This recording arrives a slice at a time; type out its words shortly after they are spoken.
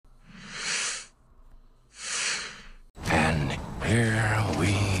Here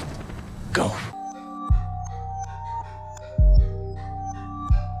we go.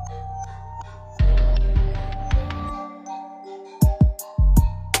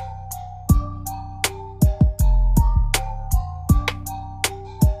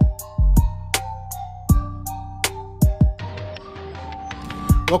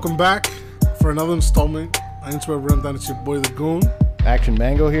 Welcome back for another installment on Interweb Rundown. It's your boy The Goon. Action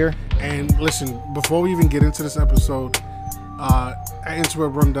Mango here. And listen, before we even get into this episode, at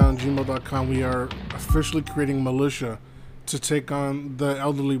interwebrundown@gmail.com, we are officially creating militia to take on the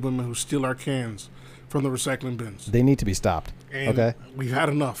elderly women who steal our cans from the recycling bins. They need to be stopped. And okay, we've had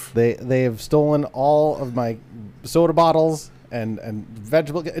enough. They have stolen all of my soda bottles and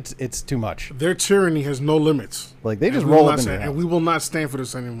vegetable. It's too much. Their tyranny has no limits. Like they just And we will roll not up in stand- your house. And we will not stand for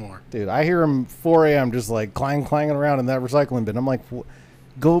this anymore. Dude, I hear them 4 a.m. just like clanging around in that recycling bin. I'm like,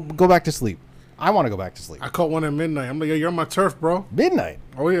 go back to sleep. I want to go back to sleep. I caught one at midnight. I'm like, yo, you're on my turf, bro. Midnight,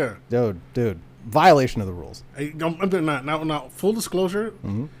 Oh, yeah. dude, violation of the rules. I'm doing that. Now, full disclosure,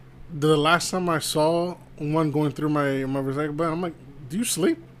 the last time I saw one going through my recycle bin, I'm like, do you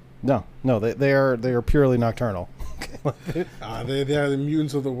sleep? No, they are purely nocturnal. They are the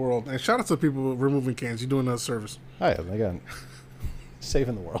mutants of the world. And shout out to people removing cans. You're doing a service. Oh yeah, they got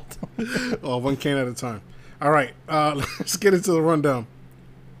saving the world. Oh, one can at a time. All right, let's get into the rundown.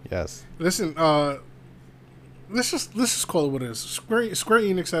 Yes. Listen, let's just call it what it is. Square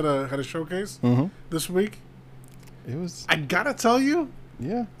Enix had a showcase this week. It was. I gotta tell you,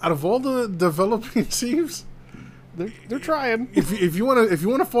 Yeah, out of all the developing teams, they're trying. if you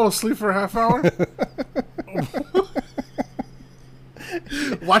wanna fall asleep for a half hour,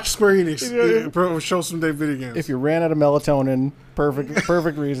 watch Square Enix show some day video games. If you ran out of melatonin,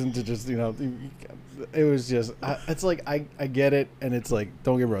 perfect reason to just it was just it's like I get it, and it's like,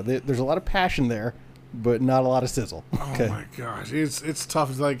 don't get me wrong, there's a lot of passion there, but not a lot of sizzle. Oh my gosh, it's tough.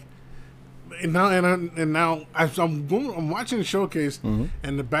 It's like now I'm watching the showcase, and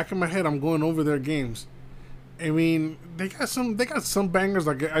in the back of my head I'm going over their games. I mean, they got some bangers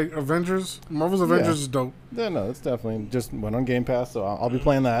like Avengers. Marvel's Avengers is dope. Yeah, no, it's definitely just went on Game Pass, so I'll be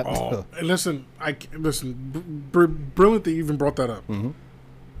playing that. Oh, and listen, brilliant that you even brought that up.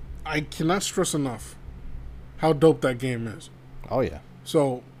 I cannot stress enough how dope that game is. Oh yeah,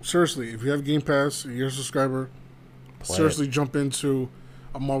 So seriously, if you have Game Pass, you're a subscriber, seriously jump into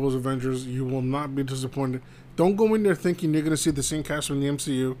a Marvel's Avengers. You will not be disappointed. Don't go in there thinking you're going to see the same cast from the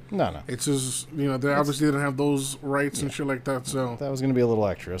MCU. no. It's just, they obviously didn't have those rights and shit like that. So That was going to be a little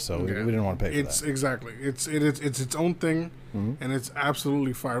extra, so we didn't want to pay for it's that. exactly it's its own thing, and it's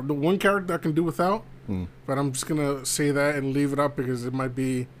absolutely fire. The one character I can do without, but I'm just gonna say that and leave it up because it might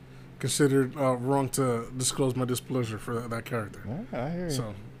be considered wrong to disclose my displeasure for that character. I hear you.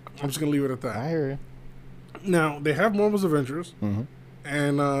 So I'm just gonna leave it at that. I hear you. Now they have Marvel's Avengers,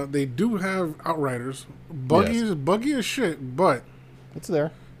 and they do have Outriders. Buggy as shit, but It's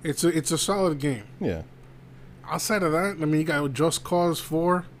there. it's a solid game. Yeah. Outside of that, I mean, you got Just Cause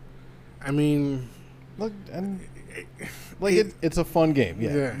 4. I mean, Look, and it's a fun game,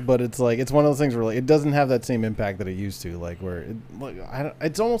 Yeah. But it's like it's one of those things where it doesn't have that same impact that it used to. Like where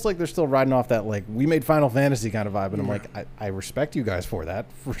it's almost like they're still riding off that like we made Final Fantasy kind of vibe, and I'm like, I respect you guys for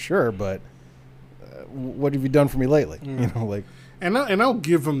that for sure, but what have you done for me lately? Like, and I'll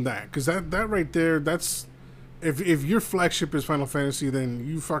give them that because that right there, that's if your flagship is Final Fantasy, then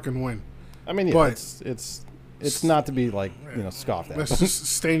you fucking win. I mean, yeah, But- it's not to be like scoffed at. Let's just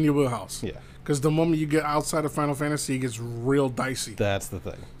stay in your wheelhouse. Yeah. Because the moment you get outside of Final Fantasy, it gets real dicey. That's the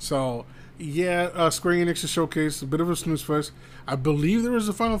thing. So, Square Enix's showcase, a bit of a snooze fest. I believe there is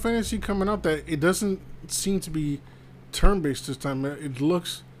a Final Fantasy coming out that it doesn't seem to be turn-based this time. It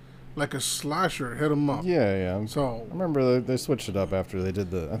looks like a slasher, hit 'em up. Yeah. So, I remember they switched it up after they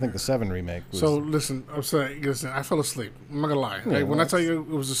did I think the 7 remake. listen, I'm sorry. Listen, I fell asleep. I'm not gonna lie. Yeah, When I tell you it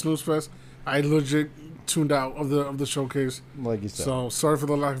was a snooze fest, I legit tuned out of the showcase. like you said. So sorry for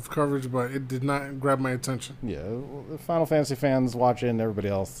the lack of coverage, but it did not grab my attention. Yeah, the Final Fantasy fans watching, everybody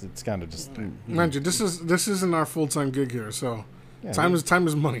else, it's kind of just. Mind you, this isn't our full time gig here, so Yeah, time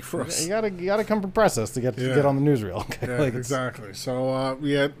is money for us. You gotta come press us to get on the newsreel. Okay? Yeah, exactly. So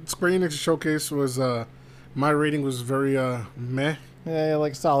Square Enix showcase was my rating was very meh. Yeah,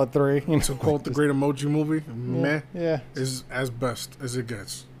 like solid 3. To quote the great Emoji Movie, meh Yeah. is as best as it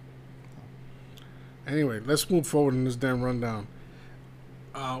gets. Anyway, let's move forward in this damn rundown.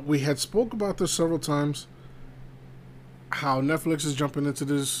 We had spoke about this several times. How Netflix is jumping into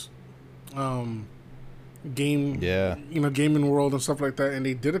this game, gaming world and stuff like that, and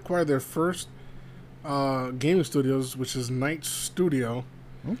they did acquire their first gaming studios, which is Night Studio,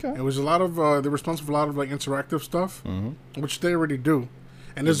 Okay. It was a lot of they're responsible for a lot of like interactive stuff, which they already do.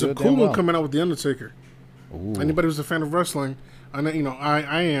 And there's do a it cool damn one well. coming out with the Undertaker. Ooh. Anybody who's a fan of wrestling, I know,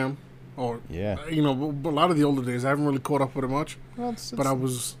 I am, or Yeah. a lot of the older days I haven't really caught up with it much, Well, but I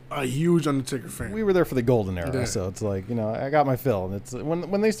was a huge Undertaker fan. we were there for the golden era, Yeah. so it's like, I got my fill. And it's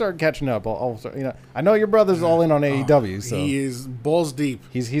when they start catching up, I'll start, I know your brother's all in on AEW, so He is balls deep.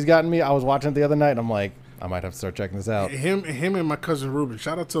 he's gotten me. I was watching it the other night, and I'm like, I might have to start checking this out. Him and my cousin Ruben.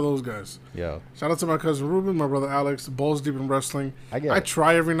 Shout out to those guys. Yo, Shout out to my cousin Ruben, my brother Alex. Balls deep in wrestling. I get I it.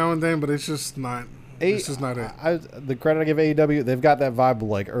 try every now and then, but it's just not. It's just not it. The credit I give AEW, they've got that vibe of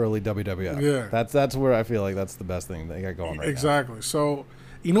like early WWF. Yeah. That's where I feel like that's the best thing they got going right Exactly. So,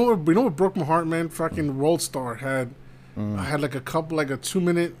 you know what broke my heart, man? Fucking World Star had I had like a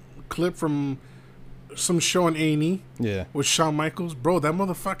 2-minute clip from some show on A&E now. Yeah. with Shawn Michaels. Bro, that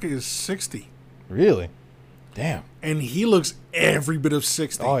motherfucker is 60. Really? Damn. And he looks every bit of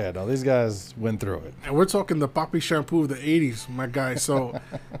 60. Oh yeah, no, these guys went through it. And we're talking the Poppy shampoo of the 80s, my guy. So,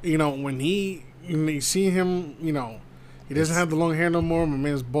 when you see him, he doesn't have the long hair no more. My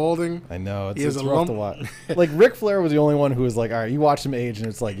man's balding. I know He has it's a rough to lump. watch. Like Ric Flair was the only one who was like, all right, you watch him age, and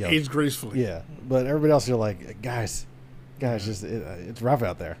it's like, yo, Aged gracefully. yeah. But everybody else, you're like, guys, just it's rough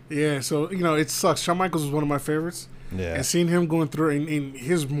out there. Yeah, so, it sucks. Shawn Michaels was one of my favorites. Yeah. And seeing him going through in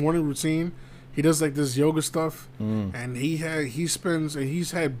his morning routine, he does like this yoga stuff, and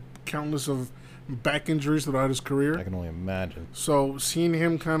he's had countless of back injuries throughout his career. I can only imagine. So seeing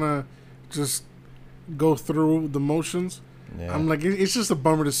him kind of just go through the motions, Yeah. I'm like, it's just a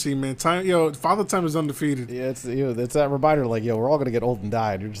bummer to see, man. Father Time is undefeated. Yeah, it's that reminder, like, yo, we're all gonna get old and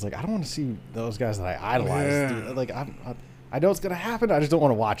die. And you're just like, I don't want to see those guys that I idolize. Yeah. Dude. Like, I know it's gonna happen. I just don't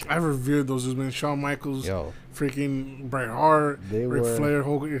want to watch it. I revered those dudes, man. Shawn Michaels, Yo. freaking Bret Hart, They Ric were- Flair,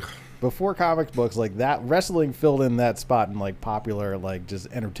 Hogan. Before comic books, like that, wrestling filled in that spot in like popular, like just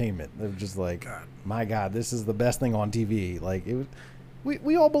entertainment. They're just like, God. my God, this is the best thing on TV. Like it was,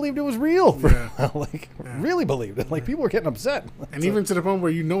 we all believed it was real. For Yeah. a while. Like really believed it. Like people were getting upset. And even to the point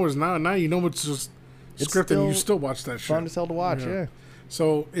where it's now it's just It's scripted and you still still watch that shit. fun as hell to watch. Yeah.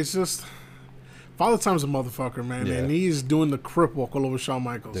 So it's just Father Time's a motherfucker, man, Yeah. and he's doing the crip walk all over Shawn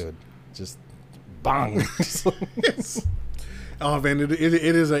Michaels. Dude, just bang. Oh man, it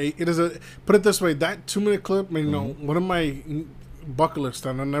is a put it this way, that 2-minute clip. One of my bucket lists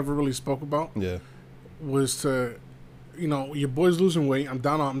that I never really spoke about Yeah. was to, your boy's losing weight. I'm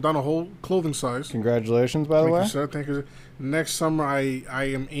down a whole clothing size. Congratulations, by the Thank way. you, sir. Thank you. Next summer, I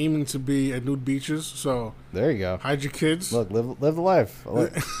am aiming to be at nude beaches. So There you go. hide your kids. Look, live the life.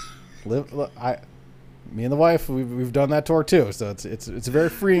 Me and the wife, we've done that tour too, so it's a very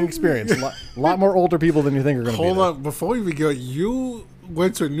freeing experience. A lot more older people than you think are going to be Hold there. up, before we even go, you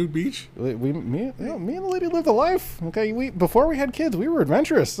went to a nude beach. Me and the lady lived a life. Okay, before we had kids, we were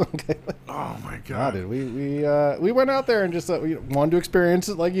adventurous. Okay, Oh my nah, god, dude, we went out there and just we wanted to experience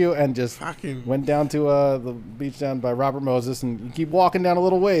it like you, and just fucking went down to the beach down by Robert Moses, and you keep walking down a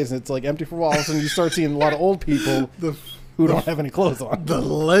little ways, and it's like empty for walls, and you start seeing a lot of old people the who don't have any clothes on. the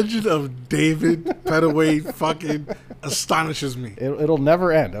legend of David Pettaway fucking astonishes me. It'll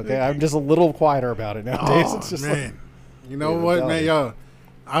never end. Okay, I'm just a little quieter about it nowadays. Oh It's just man, you know Yeah, what, I'm man? telling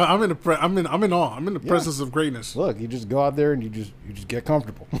I'm in awe. I'm in the presence of greatness. look, you just go out there and you just get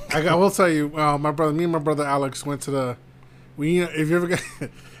comfortable. I will tell you, me and my brother Alex went to the. If you ever get,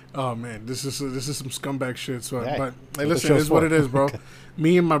 oh man, this is some scumbag shit. So, Hey, but what hey, the listen, show's it's what for. it is, bro.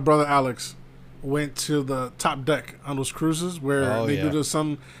 Me and my brother Alex went to the top deck on those cruises where Oh, they yeah. do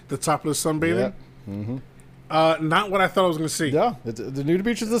the topless sunbathing. Yeah. Not what I thought I was going to see. Yeah, the nude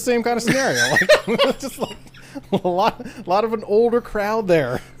beach is the same kind of scenario. Like, just like a lot of an older crowd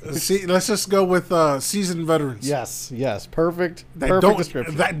there. See, let's just go with seasoned veterans. Yes, perfect That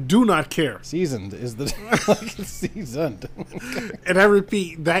description. that do not care. Seasoned is the like, seasoned. And I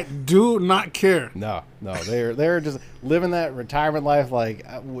repeat, that do not care. No, they're just living that retirement life. Like,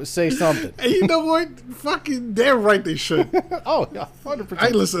 say something. And you know what? Fucking damn right they should. Oh yeah, 100%.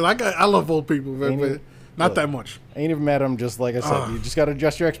 Hey, listen, I love old people, man, Ain't but it- not look, that much. Ain't even met them. Just like I said, you just got to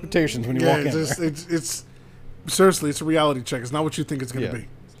adjust your expectations when you Yeah, walk in. it's, there. it's seriously, it's a reality check. It's not what you think it's gonna Yeah. be.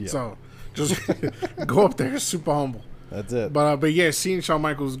 Yeah. So just go up there, super humble. That's it. But yeah, seeing Shawn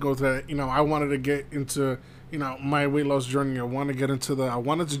Michaels go through that, I wanted to get into, my weight loss journey. I wanted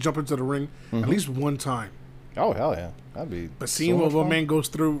to jump into the ring at least one time. Oh hell yeah, that'd be. But seeing so what much fun. man goes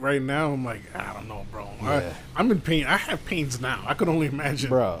through right now, I'm like, I don't know, bro. Yeah. I'm in pain. I have pains now. I could only imagine.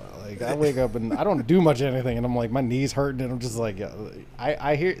 Bro, like I wake up and I don't do much of anything, and I'm like my knees hurting, and I'm just like,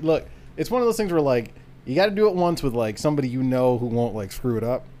 I hear. Look, it's one of those things where like you got to do it once with like somebody who won't like screw it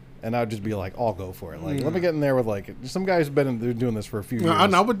up, and I'd just be like, I'll go for it. Like, let me get in there with like some guys who've been doing this for a few years.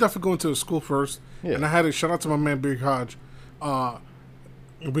 I would definitely go into the school first, and I had to shout out to my man Big Hodge.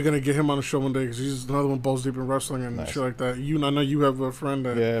 We're gonna get him on the show one day because he's another one balls deep in wrestling and shit like that. I know you have a friend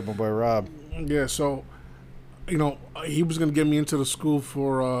that my boy Rob. Yeah, so he was gonna get me into the school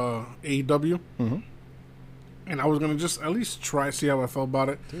for AEW, and I was gonna just at least try see how I felt about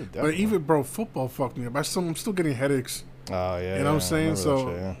it. Dude, but even football fucked me up. I'm still getting headaches. Oh yeah, you know what I'm saying? So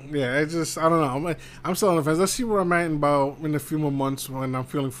I don't know. I'm still on the fence. Let's see where I'm at in a few more months when I'm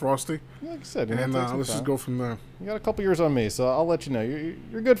feeling frosty. Like I said, and let's just go from there. You got a couple years on me, so I'll let you know.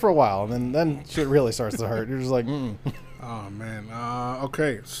 You're good for a while, and then shit really starts to hurt. You're just like, Oh man.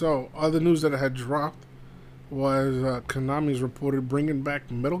 Okay. So other news that I had dropped was Konami's reported bringing back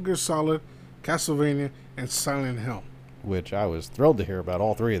Metal Gear Solid, Castlevania, and Silent Hill. Which I was thrilled to hear about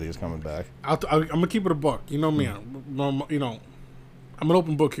all three of these coming back. I'm gonna keep it a buck. You know me. I'm an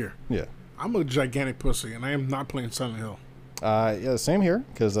open book here. Yeah. I'm a gigantic pussy, and I am not playing Silent Hill. Yeah, same here,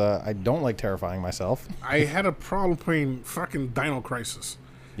 because I don't like terrifying myself. I had a problem playing fucking Dino Crisis.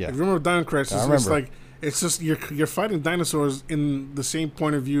 Yeah. If you remember Dino Crisis, it's like it's you're fighting dinosaurs in the same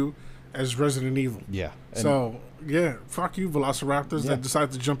point of view as Resident Evil. Yeah. So yeah, fuck you, Velociraptors that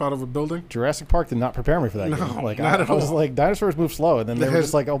decide to jump out of a building. Jurassic Park did not prepare me for that game. Like not at all. I was like, dinosaurs move slow, and then they were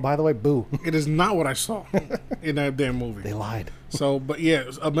just like, oh, by the way, boo. It is not what I saw in that damn movie. They lied. So, but yeah,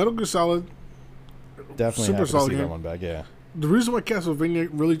 a Metal Gear Solid. Definitely super happy solid to see game. that one back. Yeah. The reason why Castlevania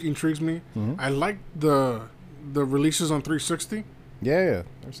really intrigues me, I like the releases on 360. Yeah,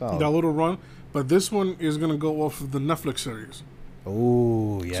 they're solid. That little run, but this one is gonna go off of the Netflix series.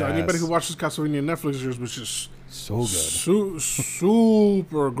 Oh yeah. So anybody who watches Castlevania Netflix series, which is so good,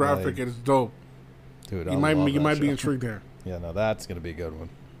 super graphic, and it's dope. Dude, you might be intrigued there. Yeah, no, that's gonna be a good one.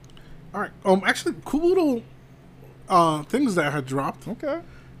 All right. Actually, cool little things that I had dropped. Okay.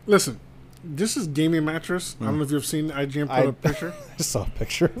 Listen, this is Gaming Mattress. I don't know if you've seen IGN put a picture. I saw a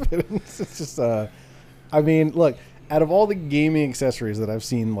picture of it. It's just, I mean, look, out of all the gaming accessories that I've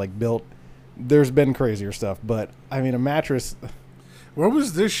seen like built, there's been crazier stuff, but I mean, a mattress. Where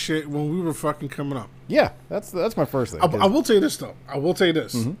was this shit when we were fucking coming up? Yeah, that's my first thing. I will tell you this though. I will tell you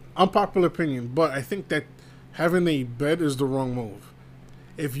this. Unpopular opinion, but I think that having a bed is the wrong move.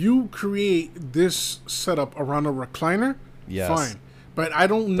 If you create this setup around a recliner, fine. But I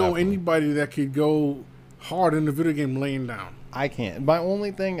don't know anybody that could go hard in the video game laying down. I can't. My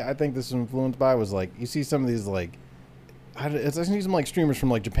only thing I think this is influenced by was like you see some of these like I see some like streamers from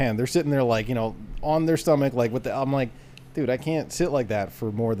like Japan. They're sitting there like on their stomach like with the. I'm like, dude, I can't sit like that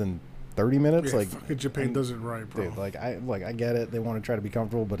for more than 30 minutes. Yeah, like fucking Japan does it right, bro. Dude, I get it. They want to try to be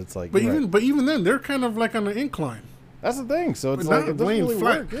comfortable, but it's like. But even then, they're kind of like on an incline. That's the thing. So it's like it doesn't really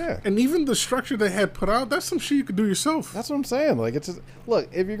work. Yeah. And even the structure they had put out, that's some shit you could do yourself. That's what I'm saying. Like it's just, look,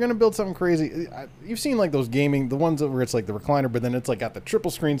 if you're gonna build something crazy, you've seen like those gaming, the ones where it's like the recliner, but then it's like got the triple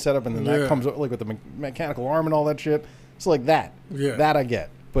screen setup, and then that comes like with the mechanical arm and all that shit. So like that, that I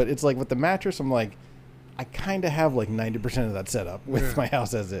get. But it's like with the mattress, I'm like, I kind of have like 90% of that setup with my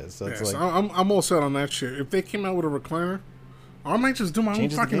house as is. So it's like I'm all set on that shit. If they came out with a recliner, I might just do my own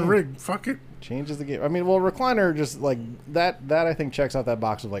fucking rig. Fuck it. Changes the game. I mean, well, recliner just like that I think checks out that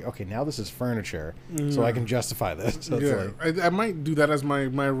box of like, okay, now this is furniture, so I can justify this. So it's like, I might do that as my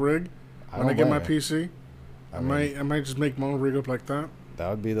rig when I get my PC. I might just make my own rig up like that. That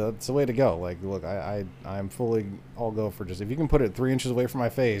would be that's the way to go. Like, look, I'm fully all go for just if you can put it 3 inches away from my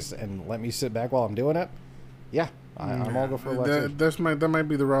face and let me sit back while I'm doing it. Yeah, I'm all go for that might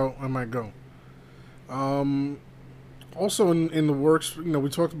be the route I might go. Also in the works, we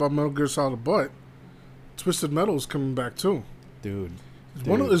talked about Metal Gear Solid, but Twisted Metal is coming back too. Dude.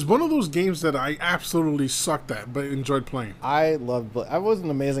 It's one of those games that I absolutely sucked at, but enjoyed playing. I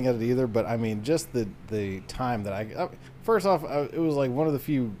wasn't amazing at it either, but I mean, just the time that first off, it was like one of the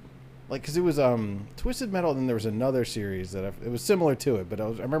few, like, because it was Twisted Metal, and then there was another series that it was similar to it, but I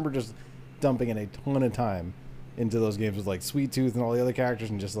remember just dumping in a ton of time into those games with like Sweet Tooth and all the other characters,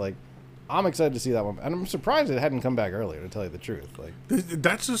 and just like, I'm excited to see that one, and I'm surprised it hadn't come back earlier. To tell you the truth, like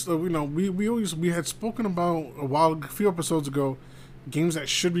that's just we had spoken about a few episodes ago, games that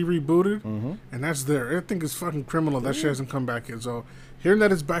should be rebooted, and that's there. I think it's fucking criminal that shit hasn't come back yet. So hearing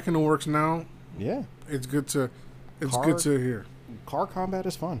that it's back in the works now, it's good to hear. Car combat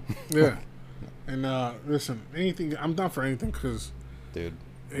is fun. Yeah, and listen, I'm down for anything because, dude,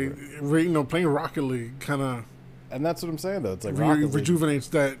 playing Rocket League kind of. And that's what I'm saying, though. It's like rejuvenates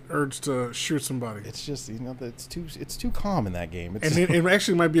that urge to shoot somebody. It's just it's too calm in that game. And it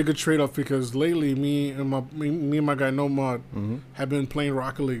actually might be a good trade-off because lately me and my guy No Mod have been playing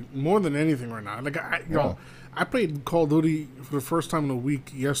Rocket League more than anything right now. Like I played Call of Duty for the first time in a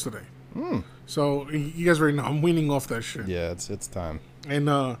week yesterday. So you guys already know I'm weaning off that shit. Yeah, it's time. And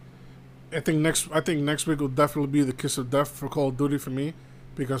I think next week will definitely be the kiss of death for Call of Duty for me,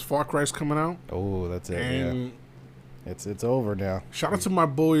 because Far Cry's coming out. Oh, that's it. And It's over now. shout out to my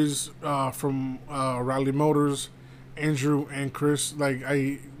boys from Riley Motors, Andrew and Chris. Like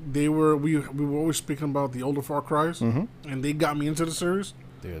we were always speaking about the older Far Cry's, and they got me into the series.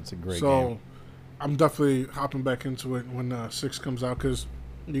 Dude, it's a great So game. I'm definitely hopping back into it when 6 comes out, because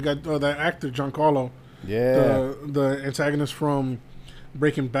you got that actor Giancarlo, Yeah. the antagonist from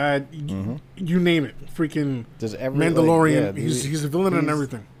Breaking Bad. You name it, freaking Just every Mandalorian. yeah, he's a villain and he's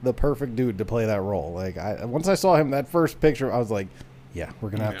everything. The perfect dude to play that role. Like once I saw him that first picture, I was like, yeah,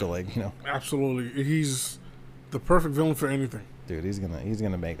 we're gonna have to Absolutely, he's the perfect villain for anything. dude, he's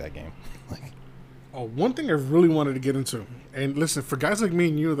gonna make that game. Like, Oh, one thing I really wanted to get into, and listen, for guys like me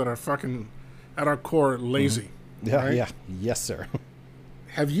and you that are fucking at our core lazy, yeah, right? yeah, yes, sir.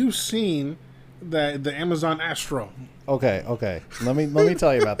 Have you seen the Amazon Astro? Okay. Let me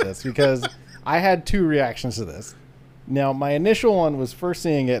tell you about this, because I had two reactions to this. Now, my initial one was first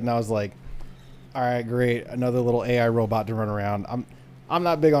seeing it, and I was like, all right, great, another little AI robot to run around. I'm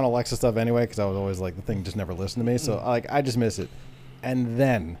not big on Alexa stuff anyway, because I was always like, the thing just never listened to me, so I just miss it. And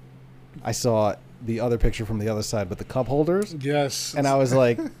then I saw the other picture from the other side with the cup holders, Yes. and I was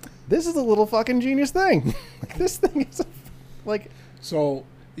like, this is a little fucking genius thing. Like, this thing is like, So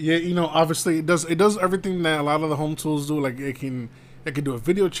yeah, obviously it does everything that a lot of the home tools do. Like it can do a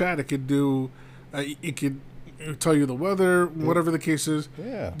video chat. It could do, it could tell you the weather, whatever the case is.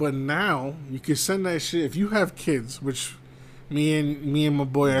 Yeah. But now you can send that shit if you have kids, which me and my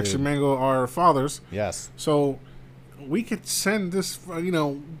boy actually Mango are fathers. yes, So we could send this.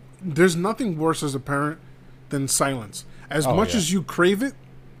 There's nothing worse as a parent than silence. As Oh, much yeah. as you crave it,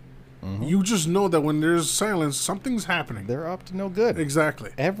 you just know that when there's silence, something's happening. they're up to no good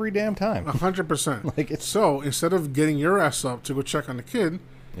Exactly. every damn time. 100%. Like, it's- So instead of getting your ass up to go check on the kid,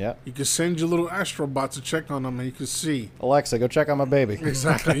 Yeah. you can send your little astrobot to check on them, and you can see Alexa, go check on my baby.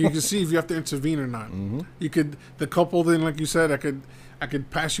 exactly. You can see if you have to intervene or not. You could the couple then, like you said, I could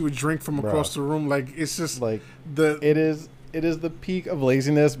pass you a drink from across the room. Like it's just Like, the. it is the peak of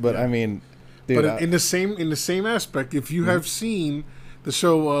laziness, but I mean, dude, But in the same aspect, if you have seen the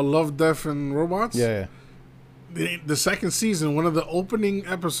show Love, Death, and Robots, yeah. the second season, one of the opening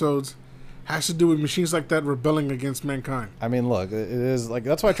episodes has to do with machines like that rebelling against mankind. I mean, look, it is like,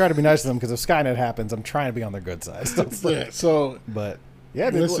 that's why I try to be nice to them, because if Skynet happens, I'm trying to be on their good side. So it's like, Yeah. So but yeah,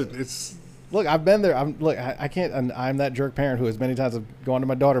 dude, listen, look, it's I've been there. I can't, and I'm that jerk parent who has many times have gone to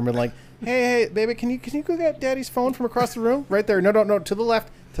my daughter and been like, hey, baby, can you go get daddy's phone from across the room? Right there. No, to the left.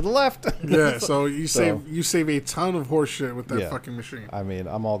 yeah. So you save a ton of horse shit with that Yeah. fucking machine. I mean,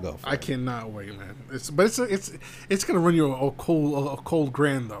 I'm all go for I it. cannot wait, man. It's gonna run you a cold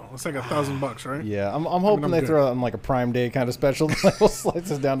grand though. It's like $1,000, right? Yeah, I'm hoping I'm they good. throw out like a Prime Day kind of special. We'll slice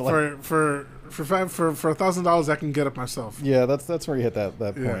this down to like, For $1,000, I can get it myself. yeah, that's where you hit that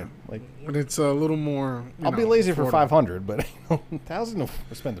Yeah. point. Like, But it's a little more. I'll be lazy for affordable. 500, but 1,000, we're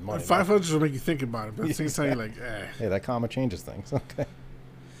spending money. 500 will make you think about it, but at the same time, you're like, eh. Hey, that comma changes things. Okay.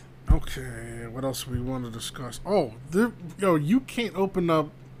 Okay, what else we want to discuss? Oh, you can't open up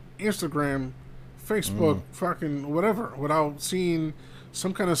Instagram, Facebook, fucking whatever, without seeing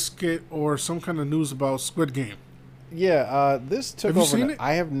some kind of skit or some kind of news about Squid Game. Yeah, this took Have you over. seen it?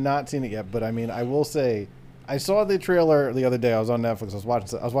 I have not seen it yet, but I mean, I will say, I saw the trailer the other day. I was on Netflix.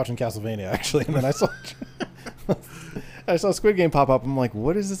 I was watching Castlevania actually, and then I saw Squid Game pop up. I'm like,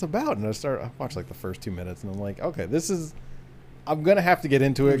 what is this about? And I watched like the first 2 minutes, and I'm like, okay, I'm gonna have to get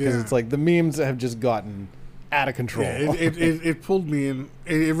into it, because Yeah. it's like the memes have just gotten out of control. Yeah, it pulled me in.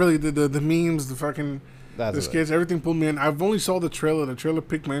 It really did. The memes, the fucking That's the it. skits, everything pulled me in. I've only saw the trailer. The trailer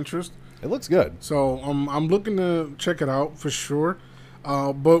piqued my interest, It looks good. so I'm looking to check it out for sure.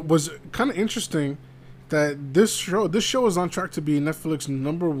 But was kind of interesting that this show is on track to be Netflix's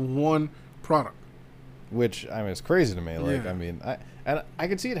 #1 product. Which, I mean, it's crazy to me. Like, Yeah. I mean, I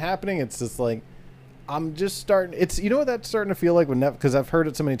can see it happening. It's just like, I'm just starting. It's, you know what that's starting to feel like when because I've heard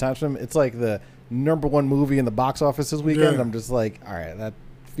it so many times from him. It's like the #1 movie in the box office this weekend. Yeah. I'm just like, all right, that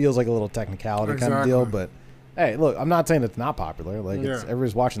feels like a little technicality kind of Exactly. deal. But hey, look, I'm not saying it's not popular. Like, Yeah.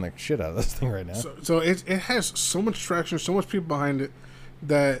 everybody's watching the shit out of this thing right now. So it has so much traction, so much people behind it,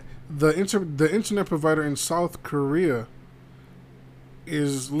 that the internet provider in South Korea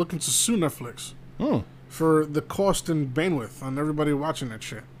is looking to sue Netflix for the cost and bandwidth on everybody watching that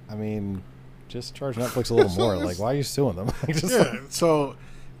shit. I mean, just charge Netflix a little more. Like, why are you suing them? Like, just Yeah. So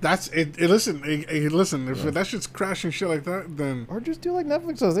That's it. Listen, listen. If that shit's crashing shit like that, then. Or just do like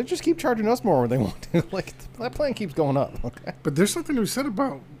Netflix does. They just keep charging us more when they want to. Like that plan keeps going up. Okay. But there's something to be said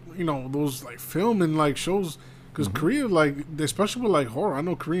about those like film and like shows. Because Korea, like, especially with, like, horror, I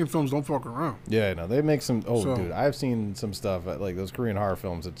know Korean films don't fuck around. Yeah, no, they make some... Oh, dude, I've seen some stuff, like, those Korean horror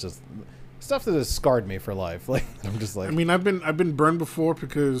films. It's just... Stuff that has scarred me for life. Like, I'm just like... I mean, I've been burned before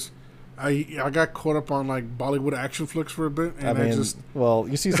because I got caught up on, like, Bollywood action flicks for a bit. And I just... Well,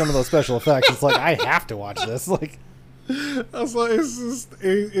 you see some of those special effects, it's like, I have to watch this. Like... I was like,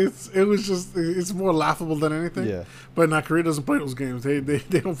 it's more laughable than anything. Yeah. But now Korea doesn't play those games. They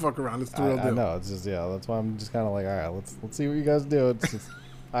don't fuck around. It's the real deal. I know. It's just that's why I'm just kind of like, all right, let's see what you guys do. It's just,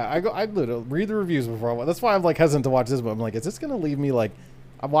 I literally read the reviews before I watch. That's why I'm like hesitant to watch this. But I'm like, is this gonna leave me like,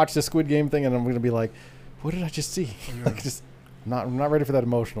 I watched the Squid Game thing and I'm gonna be like, what did I just see? Yeah. Like, just I'm not ready for that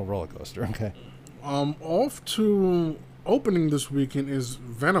emotional roller coaster. Okay. Off to opening this weekend is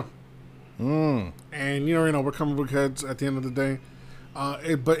Venom. And we're comic book heads at the end of the day,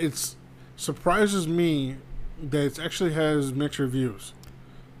 but it surprises me that it actually has mixed reviews.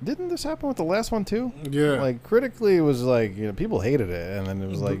 Didn't this happen with the last one too? Yeah, like critically, it was like people hated it, and then it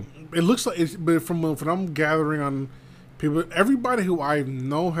was like it looks like. But from what I'm gathering on people, everybody who I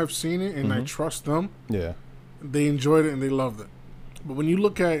know have seen it, and I trust them. Yeah, they enjoyed it and they loved it. But when you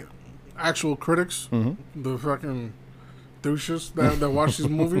look at actual critics, the fucking douches that watch these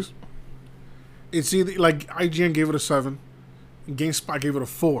movies. It's either like IGN gave it a 7, and GameSpot gave it a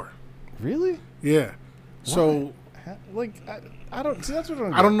 4. Really? Yeah. Why? So, like, I don't see. That's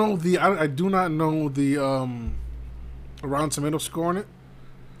what I don't know I do not know the Rotten Tomatoes score on it,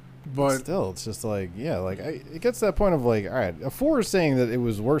 but still, it's just like it gets to that point of like, all right, a 4 is saying that it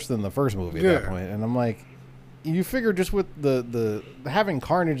was worse than the first movie at that point, and I'm like, you figure just with the having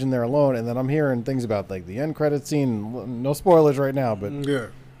Carnage in there alone, and then I'm hearing things about like the end credit scene. No spoilers right now, but yeah,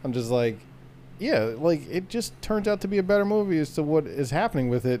 I'm just like. Yeah, like, it just turns out to be a better movie as to what is happening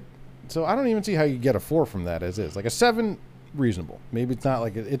with it. So I don't even see how you get a 4 from that as is. Like, a 7, reasonable. Maybe it's not,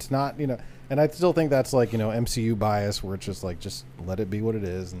 like, it's not, and I still think that's, like, MCU bias where it's just, like, just let it be what it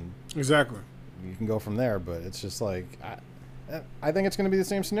is. And exactly. You can go from there, but it's just, like, I think it's going to be the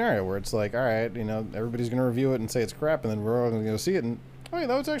same scenario where it's like, all right, everybody's going to review it and say it's crap, and then we're all going to go see it, and, oh, yeah,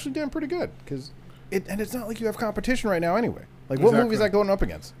 that was actually doing pretty good. And it's not like you have competition right now anyway. Like, what movie is that going up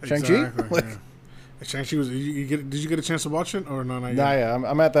against? Shang-Chi? Like, yeah. Shang-Chi was. Did you get a chance to watch it or no? Not yet? Nah, yeah.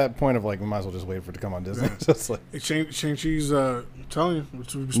 I'm at that point of like we might as well just wait for it to come on Disney. Yeah. So like, Shang-Chi's. Telling you, we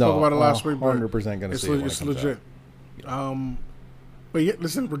spoke about it last week. 100% gonna see it. It's legit. But yeah,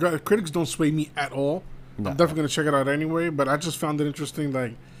 listen. Critics don't sway me at all. I'm definitely gonna check it out anyway. But I just found it interesting,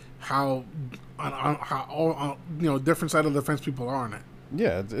 like how all different side of the fence people are on it.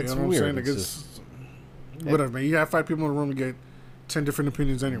 Yeah, it's weird. Like it's whatever, man. You have 5 people in the room to get 10 different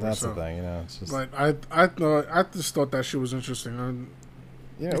opinions anyway. That's the thing, It's just. But I just thought that shit was interesting.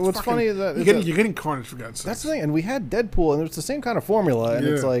 What's funny is that you're getting Carnage for God's sake. That's the thing, and we had Deadpool, and it's the same kind of formula, and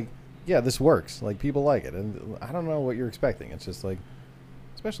it's like, yeah, this works. Like people like it, and I don't know what you're expecting. It's just like,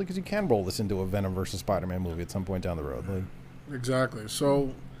 especially because you can roll this into a Venom versus Spider-Man movie at some point down the road. Like, exactly.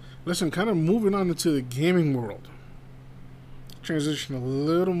 So, listen, kind of moving on into the gaming world. Transition a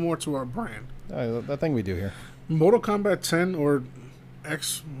little more to our brand. That thing we do here. Mortal Kombat 10 or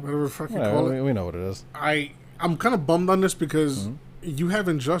X, whatever the fuck you call it. We know what it is. I'm kind of bummed on this because you have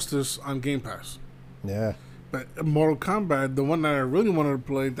Injustice on Game Pass. Yeah. But Mortal Kombat, the one that I really wanted to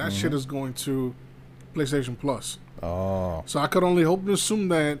play, that shit is going to PlayStation Plus. Oh. So I could only hope and assume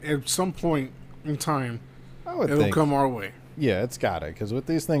that at some point in time, it'll come our way. Yeah, it's got it. Because with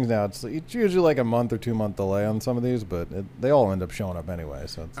these things now, it's usually like a month or 2 month delay on some of these, but they all end up showing up anyway.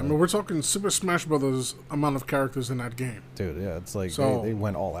 So it's mean, we're talking Super Smash Brothers amount of characters in that game. Dude, yeah, it's like they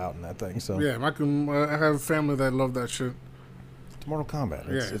went all out in that thing. So yeah, I have a family that love that shit. It's Mortal Kombat.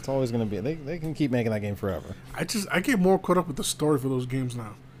 It's always going to be. They can keep making that game forever. I get more caught up with the story for those games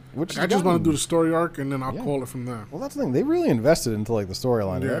now. I just want to do the story arc and then I'll call it from there. Well, that's the thing. They really invested into like the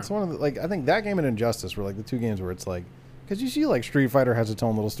storyline. Yeah. That's one of the I think that game and Injustice were like the 2 games where it's like. Because you see, like, Street Fighter has its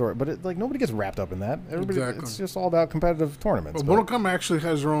own little story, but nobody gets wrapped up in that. It's just all about competitive tournaments. But Mortal Kombat actually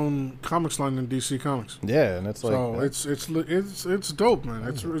has their own comics line in DC Comics. Yeah, and it's like it's dope, man.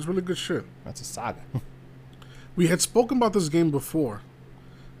 It's really good shit. That's a saga. We had spoken about this game before,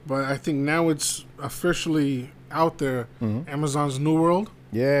 but I think now it's officially out there. Amazon's New World.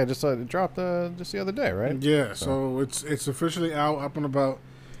 Yeah, it dropped just the other day, right? Yeah, so it's officially out, up and about,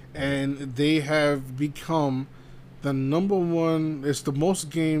 and they have become. The number one, it's the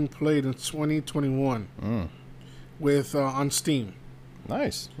most game played in 2021 with on Steam.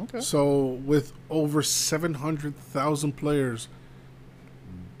 Nice. Okay. So with over 700,000 players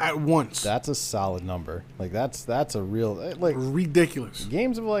at once. That's a solid number. Like that's a real like ridiculous.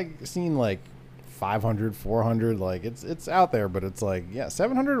 games have like seen like 500, 400. Like it's out there, but it's like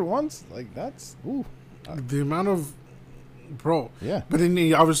 700 at once. Like that's ooh. The amount of Yeah. But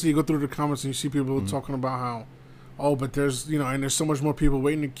then obviously you go through the comments and you see people talking about how, but there's and there's so much more people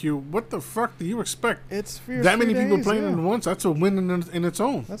waiting to queue. What the fuck do you expect? It's fierce that many 3 people days, playing yeah. it once. That's a win in its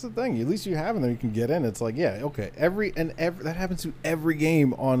own. That's the thing. At least you have them there. You can get in. It's like okay. Every that happens to every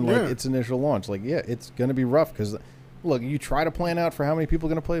game on like its initial launch. Like it's gonna be rough because. Look, you try to plan out for how many people are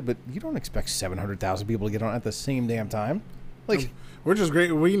going to play, but you don't expect 700,000 people to get on at the same damn time. Like, we're just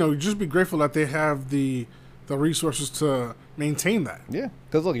great. Just be grateful that they have the resources to maintain that. yeah,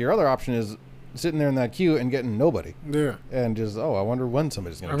 because look, your other option is sitting there in that queue and getting nobody. Yeah. And just I wonder when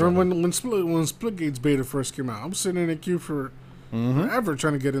somebody's going I to. remember when Splitgate's beta first came out. I'm sitting in a queue for forever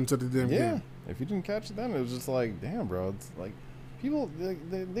trying to get into the damn game. If you didn't catch it then, it was just like, damn, bro. It's like people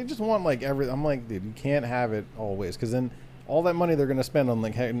they just want like everything. I'm like, dude, you can't have it always because then all that money they're going to spend on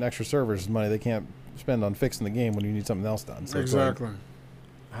like having extra servers is money they can't spend on fixing the game when you need something else done. So Exactly. It's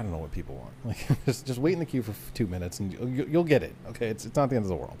like, I don't know what people want. Like just wait in the queue for 2 minutes and you'll get it. Okay, it's not the end of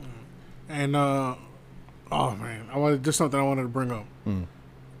the world. And oh man, just something I wanted to bring up.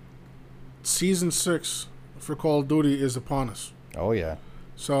 Season 6 for Call of Duty is upon us. Oh yeah.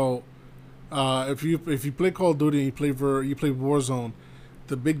 So if you play Call of Duty and you play Warzone,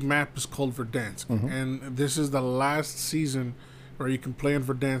 the big map is called Verdansk, and this is the last season where you can play in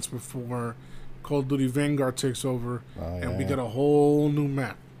Verdansk before Call of Duty Vanguard takes over, and we get a whole new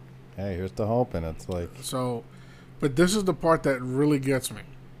map. Hey, here's the hope, and it's like So, but this is the part that really gets me.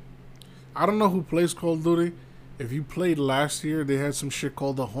 I don't know who plays Call of Duty. If you played last year, they had some shit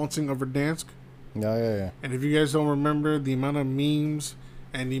called The Haunting of Verdansk. yeah. And if you guys don't remember the amount of memes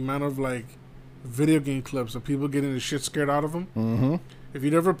and the amount of like video game clips of people getting the shit scared out of them, if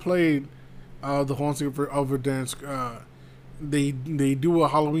you'd ever played The Haunting of Verdansk, they do a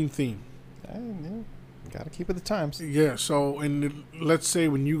Halloween theme. Gotta keep with the times. Yeah, so let's say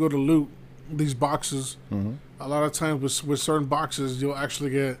when you go to loot these boxes, a lot of times with certain boxes, you'll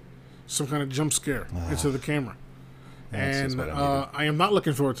actually get some kind of jump scare into the camera. That's And just what I am not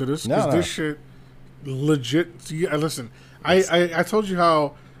looking forward to this because this shit legit. Listen, I told you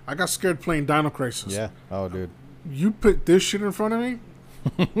how I got scared playing Dino Crisis. Yeah. Oh, dude. You put this shit in front of me,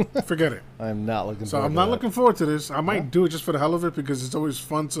 forget it. I'm not looking. So forward I'm to not that. looking forward to this. I might do it just for the hell of it because it's always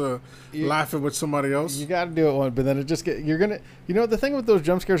fun to laugh at with somebody else. You got to do it one, but then it just you're gonna. The thing with those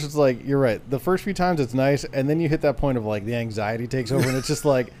jump scares is like you're right. The first few times it's nice, and then you hit that point of like the anxiety takes over, and it's just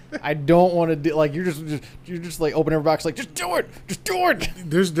like I don't want to do. Like you're just like open every box, like just do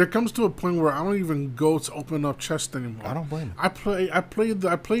it. There comes to a point where I don't even go to open up chests anymore. I don't blame you. I play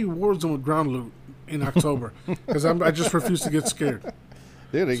Warzone with ground loot in October because I just refuse to get scared.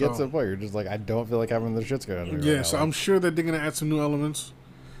 Dude, it gets to the point you're just like I don't feel like having the shit scared. Yeah, right so now. I'm sure that they're gonna add some new elements.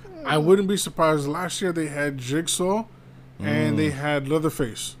 I wouldn't be surprised. Last year they had Jigsaw, and they had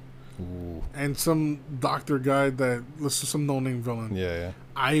Leatherface, and some doctor guy some no-name villain. Yeah.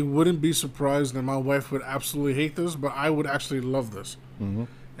 I wouldn't be surprised, and my wife would absolutely hate this, but I would actually love this. And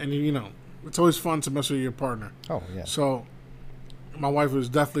it's always fun to mess with your partner. Oh yeah. So my wife was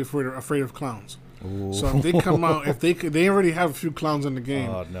definitely afraid of clowns. So if they come out, they already have a few clowns in the game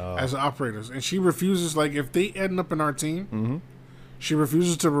as operators, and she refuses. Like if they end up in our team, she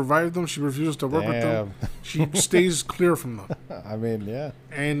refuses to revive them. She refuses to work with them. She stays clear from them. I mean, yeah.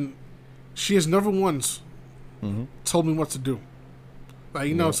 And she has never once told me what to do.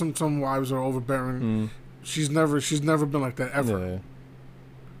 Like some wives are overbearing. She's never been like that ever. Yeah.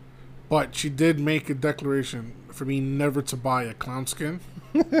 But she did make a declaration for me never to buy a clown skin.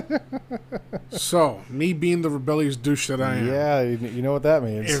 So, me being the rebellious douche that I am. Yeah, you know what that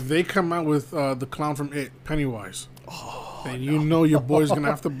means. If they come out with the clown from It, Pennywise, then you know your boy's going to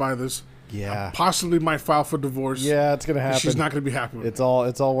have to buy this. Yeah. I possibly might file for divorce. Yeah, it's going to happen. She's not going to be happy with it. It's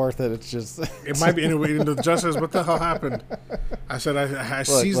all worth it. It's just... It might be anyway. The judge says, what the hell happened? I said, I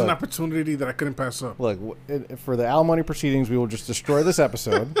seized an opportunity that I couldn't pass up. Look, for the alimony proceedings, we will just destroy this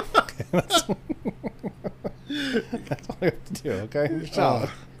episode. That's all we have to do, okay?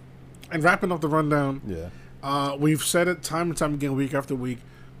 And wrapping up the rundown, we've said it time and time again, week after week.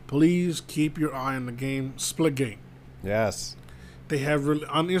 Please keep your eye on the game Splitgate. Yes. They have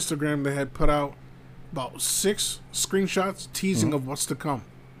on Instagram. They had put out about 6 screenshots teasing of what's to come.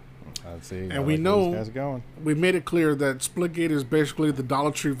 Let's see. And we know these guys are going. We made it clear that Splitgate is basically the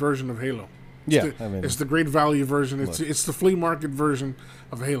Dollar Tree version of Halo. It's the great value version. It's the flea market version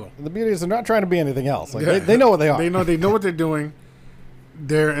of Halo. The beauty is they're not trying to be anything else. Like they know what they are. They know what they're doing.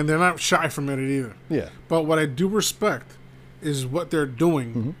 They're not shy from it either. Yeah. But what I do respect is what they're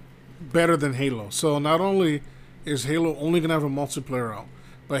doing better than Halo. So not only is Halo only going to have a multiplayer out,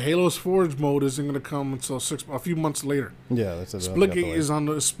 but Halo's Forge mode isn't going to come until a few months later. Yeah, that's it. Splitgate is on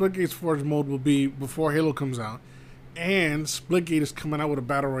the Splitgate's Forge mode will be before Halo comes out, and Splitgate is coming out with a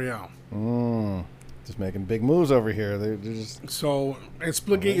battle royale. Just making big moves over here. They're just So and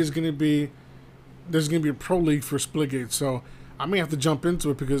Splitgate is going to be there's going to be a pro league for Splitgate. So I may have to jump into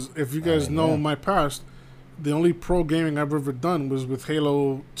it because if you guys know my past, the only pro gaming I've ever done was with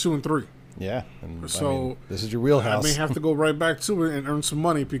Halo 2 and 3. yeah. And, So this is your wheelhouse. I may have to go right back to it and earn some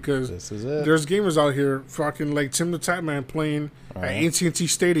money because This is it. there's gamers out here fucking like Tim the Tatman playing at AT&T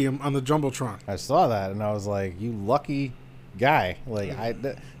Stadium on the Jumbotron. I saw that and I was like, you lucky guy. Like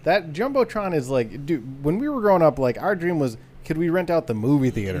that Jumbotron is like, dude, when we were growing up, like our dream was, could we rent out the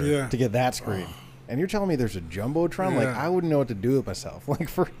movie theater to get that screen? And you're telling me there's a Jumbotron? Like I wouldn't know what to do with myself. Like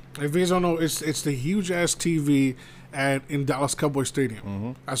if you guys don't know, it's the huge ass TV in Dallas Cowboy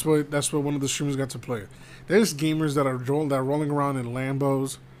Stadium. That's where one of the streamers got to play it. There's gamers that are rolling around in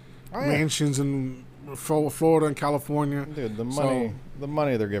Lambos, mansions in Florida and California. Dude, the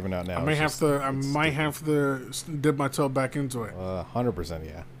money they're giving out now. I might have to dip my toe back into it. 100%,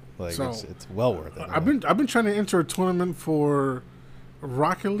 yeah. Like So, it's well worth it. I've been trying to enter a tournament for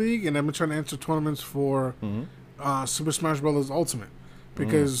Rocket League, and I've been trying to enter tournaments for Super Smash Bros. Ultimate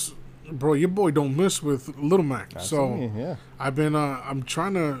because, bro, your boy don't miss with Little Mac. yeah. I'm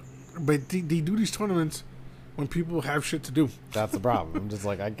trying to, but they do these tournaments when people have shit to do. That's the problem. I'm just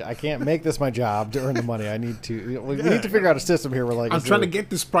like, I can't make this my job to earn the money. I need to. We need to figure out a system here where like I'm trying to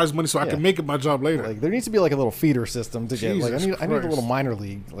get this prize money so I can make it my job later. Like there needs to be like a little feeder system to get. Like I need a Christ. little minor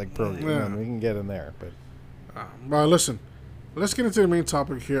league like program, and we can get in there. But Well, listen, let's get into the main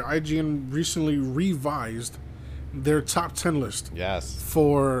topic here. IGN recently revised their top 10 list yes,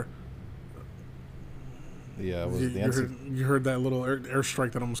 for. the You heard that little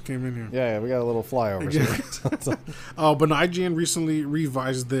airstrike that almost came in here. yeah, we got a little flyover. So But no, IGN recently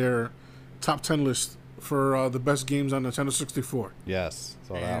revised their top 10 list for the best games on Nintendo 64. yes,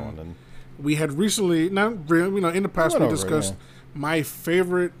 saw that one. And We had recently, not really, in the past we discussed my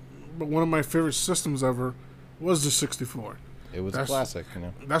favorite, but one of my favorite systems ever was the 64. it was a classic, you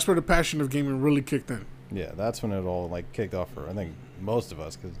know. That's where the passion of gaming really kicked in. Yeah, that's when it all like kicked off for I think most of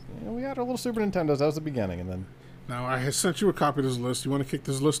us because we had our little Super Nintendos. That was the beginning, and then. Now, I had sent you a copy of this list. You want to kick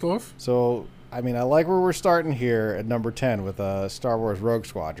this list off? So, I mean, I like where we're starting here at number 10 with Star Wars Rogue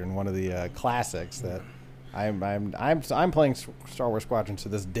Squadron, one of the classics that I'm playing Star Wars Squadron to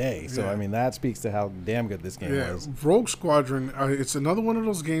this day. So, I mean, that speaks to how damn good this game was. Rogue Squadron, it's another one of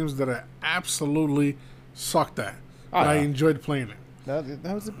those games that I absolutely sucked at. I enjoyed playing it.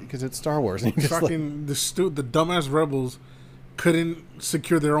 That was because it's Star Wars. And Fucking the dumbass rebels couldn't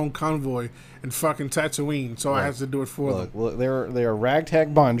secure their own convoy in fucking Tatooine, so I had to do it for them. Look, they're a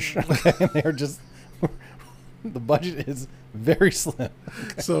ragtag bunch. And they're just the budget is very slim.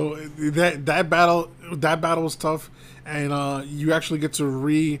 So that battle was tough, and you actually get to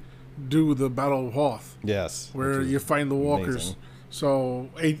redo the Battle of Hoth. Yes, where you're fighting the walkers. amazing. So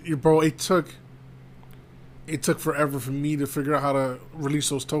it took forever for me to figure out how to release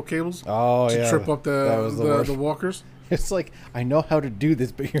those tow cables. To trip up the walkers. It's like, I know how to do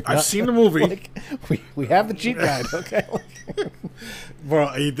this, but you're not. I've seen the movie. Like, we have the cheat guide, okay?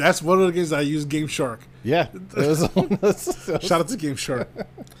 Bro, that's one of the games I use Game Shark. Yeah. Shout out to Game Shark.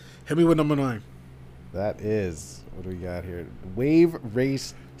 Hit me with number 9. That is, what do we got here? Wave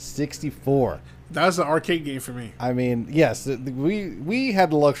Race 64. That's an arcade game for me. I mean, yes, we had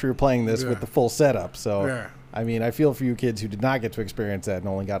the luxury of playing this with the full setup. So, I mean, I feel for you kids who did not get to experience that and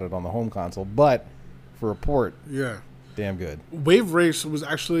only got it on the home console. But for a port, damn good. Wave Race was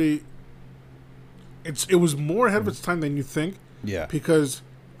actually it was more ahead of its time than you think. Yeah. Because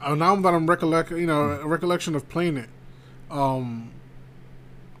now that I'm a recollection of playing it,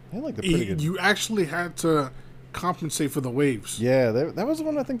 you actually had to compensate for the waves. Yeah, that was the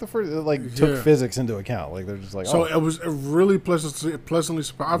one I think the first took physics into account. Like they're just like it was a really pleasantly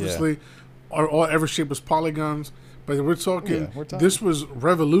surprised. Obviously, all every shape was polygons. But we're talking. This was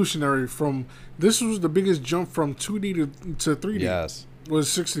revolutionary. This was the biggest jump from 2D to 3D. Yes,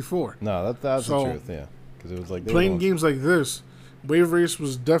 was 64. No, that's the truth. Yeah, because it was like playing games like this. Wave Race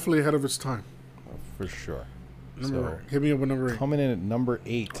was definitely ahead of its time. For sure. Hit me up with number 8. Coming in at number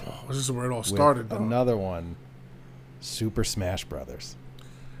 8. Oh, this is where it all started. Another one. Super Smash Brothers.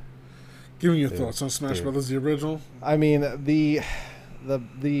 Give me your thoughts on Smash Brothers, the original. I mean, the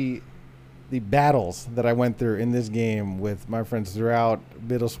battles that I went through in this game with my friends throughout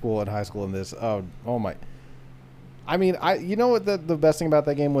middle school and high school in this, oh my. I mean, you know what the best thing about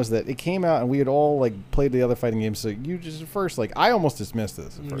that game was that it came out and we had all like played the other fighting games. So you just at first like I almost dismissed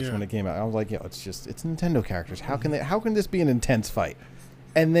this at first when it came out. I was like, it's Nintendo characters. How can this be an intense fight?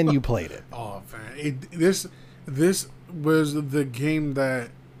 And then you played it. Oh man, this was the game that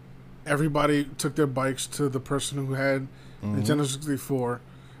everybody took their bikes to the person who had Nintendo 64,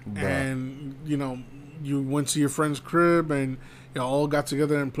 and you went to your friend's crib and you all got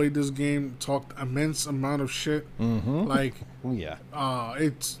together and played this game, talked immense amount of shit. Like, we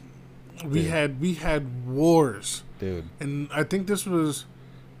had wars, dude. And I think this was,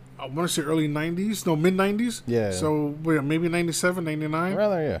 I want to say early 90s, no, mid 90s. Yeah. So maybe 97, 99.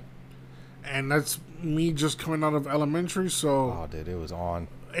 Around there, yeah. And that's me just coming out of elementary. So, oh, dude, it was on.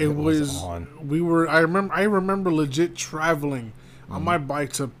 It was on. I remember legit traveling on my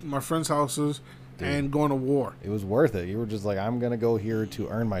bike to my friends' houses. Dude. And going to war. It was worth it. You were just like, I'm going to go here to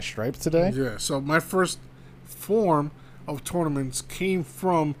earn my stripes today? Yeah. So my first form of tournaments came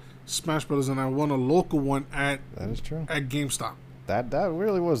from Smash Brothers, and I won a local one at GameStop. That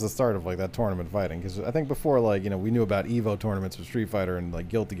really was the start of like that tournament fighting, because I think before we knew about Evo tournaments with Street Fighter and like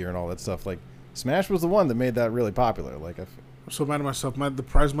Guilty Gear and all that stuff. Like Smash was the one that made that really popular. Like I'm so mad at myself. The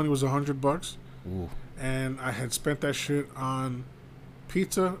prize money was $100, Ooh. And I had spent that shit on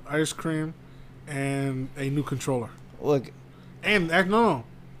pizza, ice cream, and a new controller. Look, and no,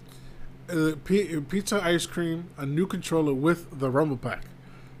 pizza, ice cream, a new controller with the Rumble Pack,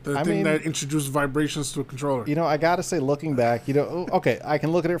 the thing that introduced vibrations to a controller. I gotta say, looking back, okay, I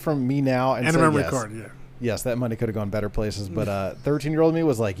can look at it from me now and say, a memory card, yeah. Yes, that money could have gone better places, but 13-year-old me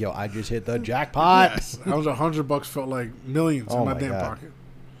was like, "Yo, I just hit the jackpot." Yes, I was $100 felt like millions in my damn pocket.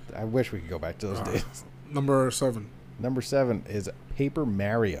 I wish we could go back to those days. Number 7. Number 7 is Paper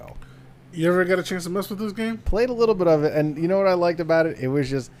Mario. You ever get a chance to mess with this game? Played a little bit of it, and you know what I liked about it? It was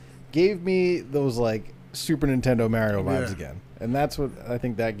just gave me those like Super Nintendo Mario vibes again, and that's what I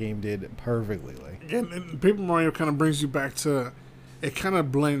think that game did perfectly. Like, and Paper Mario kind of brings you back to, it kind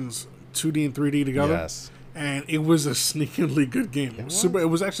of blends 2D and 3D together. Yes, and it was a sneakingly good game. It was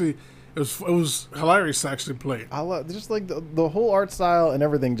hilarious to actually play. I love just like the whole art style and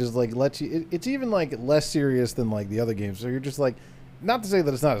everything. Just like lets you. It's even like less serious than like the other games. So you're just like. Not to say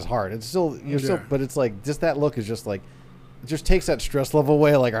that it's not as hard. It's still but it's like just that look is just like it just takes that stress level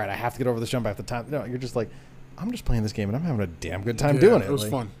away. Like, all right, I have to get over this jump at the time. No, you're just like, I'm just playing this game and I'm having a damn good time doing it. It was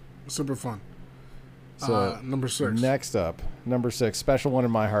fun, super fun. So number 6. Next up, number 6, special one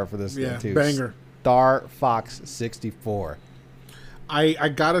in my heart for this game too. Banger. Star Fox 64. I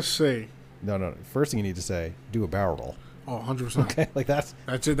gotta say. No. First thing you need to say, do a barrel roll. Oh, 100%. Okay, like that's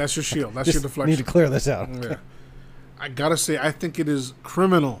it. That's your shield. That's your deflection. Need to clear this out. Yeah. I gotta say, I think it is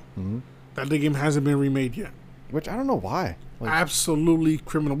criminal that the game hasn't been remade yet. Which I don't know why. Like, absolutely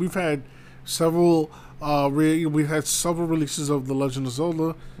criminal. We've had several. We've had several releases of The Legend of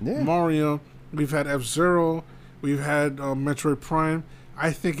Zelda, Mario. We've had F-Zero. We've had Metroid Prime.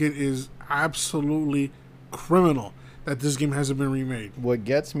 I think it is absolutely criminal that this game hasn't been remade. What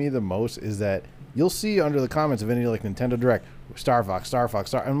gets me the most is that you'll see under the comments of any like Nintendo Direct, Star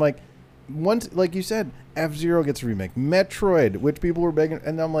Fox. I'm like. Once, like you said, F-Zero gets a remake. Metroid, which people were begging,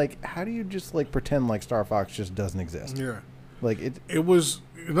 and I'm like, how do you just like pretend like Star Fox just doesn't exist? Yeah, like it was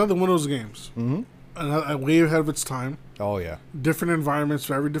another one of those games, way ahead of its time. Oh yeah, different environments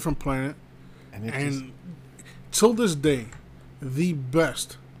for every different planet, and till this day, the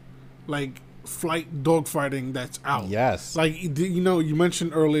best like flight dogfighting that's out. Yes, like you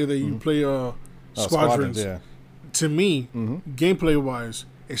mentioned earlier that you play Squadrons. Yeah. To me, gameplay wise.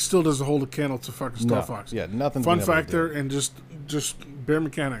 It still doesn't hold a candle to fucking Star Fox. Yeah, nothing. Fun factor and just bare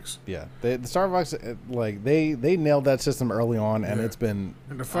mechanics. Yeah, the Star Fox like they nailed that system early on, and it's been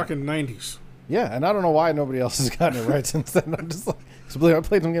in the fucking 90s. Yeah, and I don't know why nobody else has gotten it right since then. I'm just like, I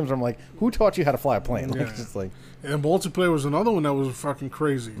played some games where I'm like, who taught you how to fly a plane? Like, just like, and multiplayer was another one that was fucking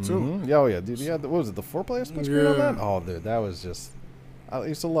crazy too. Yeah, oh yeah, dude. Yeah, what was it? The 4-player split screen on that? Oh, dude, that was just. I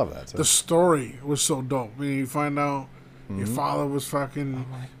used to love that. So. The story was so dope. I mean, you find out. Your father was fucking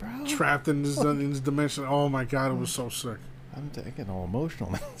trapped in this dimension. Oh my god, it was so sick. I'm getting all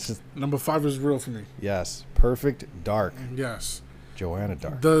emotional. Number 5 is real for me. Yes, Perfect Dark. Yes, Joanna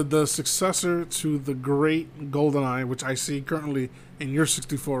Dark. The successor to the great GoldenEye, which I see currently in your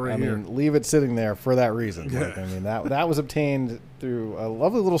 64 right here. I mean, leave it sitting there for that reason. Yeah. Like, I mean, that was obtained through a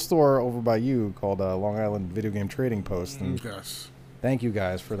lovely little store over by you called Long Island Video Game Trading Post. And yes. Thank you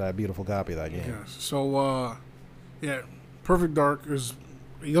guys for that beautiful copy of that game. Yes. So, yeah. Perfect Dark is,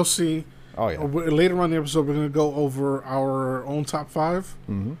 you'll see. Oh yeah. Later on in the episode, we're gonna go over our own top 5.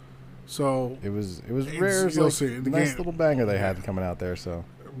 Mm-hmm. So it was rare. You'll see. Nice little banger they had coming out there. So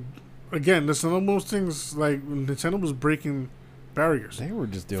again, that's one of those things like Nintendo was breaking barriers. They were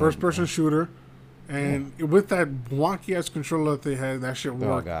just doing First-person shooter, and with that wonky ass controller that they had, that shit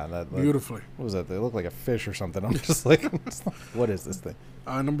worked beautifully. What was that? They look like a fish or something. I'm just like, what is this thing?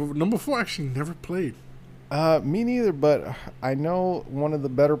 Number 4 actually never played. Me neither, but I know one of the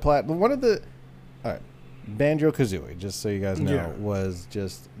better Banjo-Kazooie, just so you guys know, was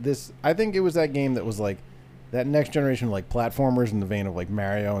just this. I think it was that game that was like that next generation like platformers in the vein of like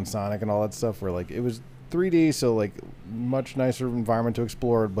Mario and Sonic and all that stuff, where like it was 3D, so like much nicer environment to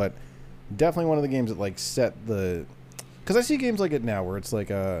explore, but definitely one of the games that like set the. Because I see games like it now where it's like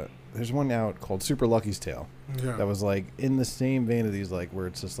there's one out called Super Lucky's Tale that was like in the same vein of these, like where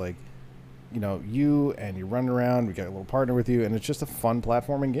it's just like, you know, you run around, we got a little partner with you, and it's just a fun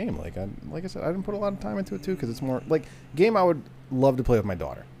platforming game. Like I said, I didn't put a lot of time into it too, because it's more like game I would love to play with my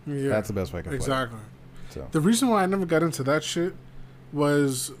daughter. Yeah, that's the best way I can play. Exactly. So the reason why I never got into that shit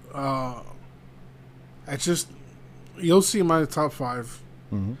was you'll see my top 5,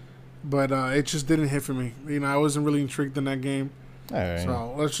 but it just didn't hit for me. You know, I wasn't really intrigued in that game. All right.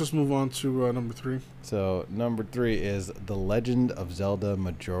 So let's just move on to number 3. So number 3 is The Legend of Zelda: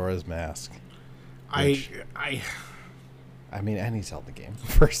 Majora's Mask. I mean, any Zelda game,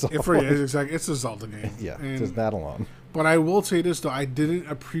 first of all. Exactly. It's a Zelda game. Yeah, just that alone. But I will say this, though. I didn't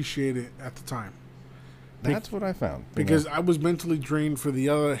appreciate it at the time. That's what I found. Because I was mentally drained for the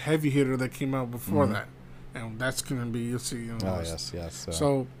other heavy hitter that came out before that. And that's going to be, you'll see. You know, yes.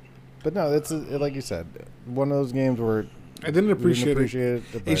 So, but no, it's like you said, one of those games where I didn't appreciate it.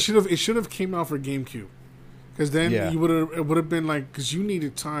 It should have came out for GameCube. Because then it would have been like, because you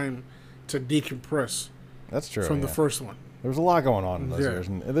needed time to decompress. That's true. From the first one. There was a lot going on in those years,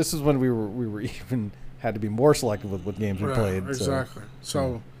 and this is when we were even had to be more selective with what games we played. Exactly.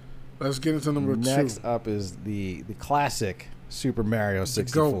 So let's get into number 2. Next up is the classic Super Mario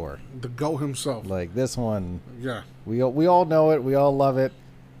 64. The GOAT himself. Like this one. Yeah. We all know it. We all love it.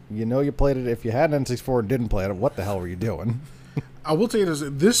 You know you played it. If you had an N64 and didn't play it, what the hell were you doing? I will tell you this.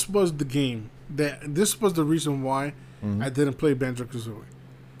 This was the game. This was the reason why I didn't play Banjo-Kazooie.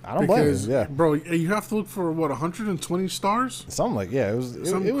 I don't blame you. Yeah. Bro, you have to look for, 120 stars? Something like, it was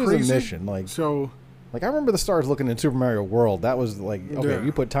a mission. Like, so... Like, I remember the stars looking in Super Mario World. That was like, okay,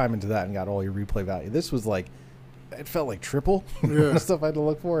 you put time into that and got all your replay value. This was like, it felt like triple stuff I had to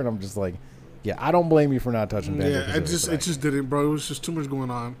look for. And I'm just like, I don't blame you for not touching Banjo. Yeah, it just didn't, bro. It was just too much going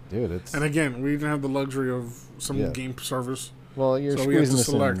on. Dude, And again, we didn't have the luxury of some game service. Well, you're squeezing this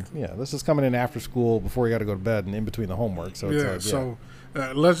in. Yeah, this is coming in after school before you got to go to bed and in between the homework. So it's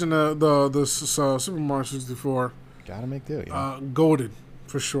Legend of the Super Mario 64. Gotta make do. Goated,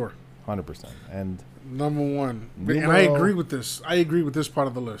 for sure. 100%. And number 1. And I agree with this. I agree with this part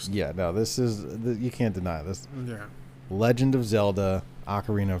of the list. Yeah, no, this is you can't deny this. Yeah. Legend of Zelda: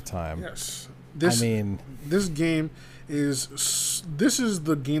 Ocarina of Time. Yes. This game is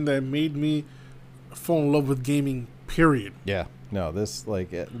the game that made me fall in love with gaming. Period. Yeah. No, this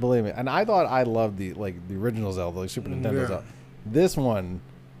believe me, and I thought I loved the original Zelda, like Super Nintendo Zelda. This one,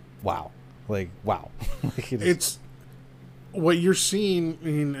 wow. Wow. It's what you're seeing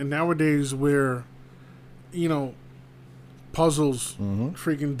in nowadays where, puzzles,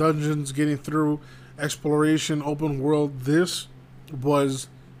 freaking dungeons, getting through, exploration, open world. This was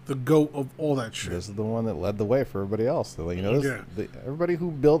the GOAT of all that shit. This is the one that led the way for everybody else. So, everybody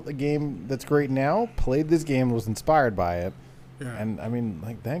who built a game that's great now played this game, was inspired by it. Yeah. And I mean,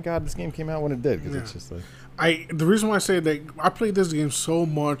 thank God this game came out when it did, because it's just the reason why I say that I played this game so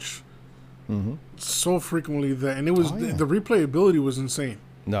much, so frequently and it was the replayability was insane.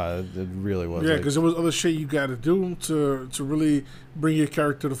 No, it really was. Yeah, because there was other shit you got to do to really bring your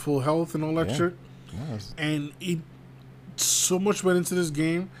character to full health and all that shit. Yes. And it so much went into this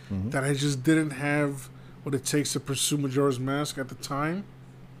game that I just didn't have what it takes to pursue Majora's Mask at the time.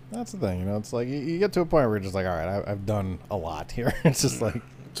 That's the thing, it's like you get to a point where you're just like, all right, I've done a lot here. It's just like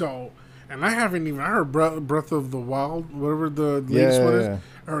and I heard Breath of the Wild, whatever the latest one is.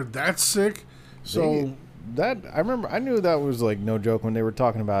 I heard that's sick. So I knew that was no joke when they were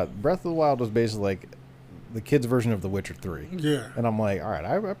talking about Breath of the Wild was basically like the kids' version of The Witcher 3. Yeah. And I'm like, all right,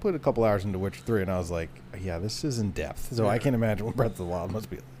 I put a couple hours into Witcher 3, and I was like, yeah, this is in depth. So I can't imagine what Breath of the Wild must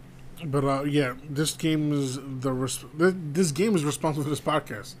be like. But this game is this game is responsible for this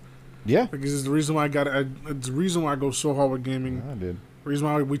podcast. Yeah, because it's the reason why it's the reason why I go so hard with gaming. I did. The reason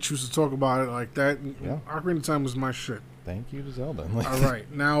why we choose to talk about it like that. Yeah. Ocarina of Time was my shit. Thank you to Zelda. All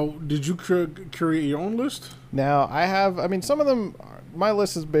right, now did you create your own list? Now I have. I mean, some of them. My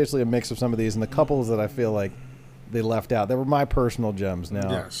list is basically a mix of some of these, and the couples that I feel like they left out. They were my personal gems.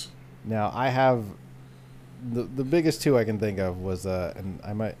 Now, yes. Now I have the biggest two I can think of was and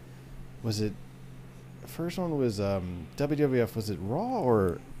I might. was it? The first one was WWF. Was it Raw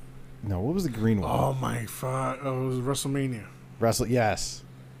or no? What was the green one? Oh my fuck! Oh, it was WrestleMania. Yes.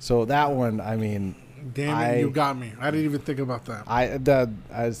 So that one, I mean, Damn it, you got me. I didn't even think about that.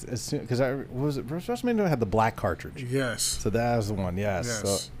 as soon because WrestleMania had the black cartridge. Yes. So that was the one. Yes.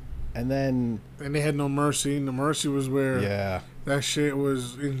 Yes. So, and then And they had No Mercy. No Mercy was where yeah, that shit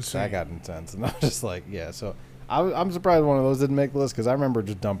was insane. that got intense, and I was just like, yeah. So I'm surprised one of those didn't make the list because I remember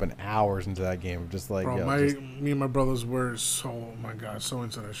just dumping hours into that game, just like Bro, yo, me and my brothers were so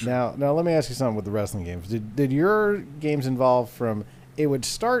into that shit. Now let me ask you something with the wrestling games. Did your games involve from it would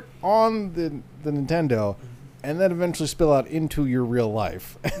start on the Nintendo and then eventually spill out into your real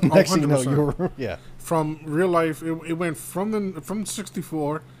life? And next thing you know, 100%. you were yeah. From real life, it went from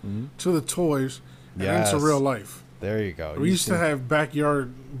 64 to the toys and Yes. into real life. There you go. We used to have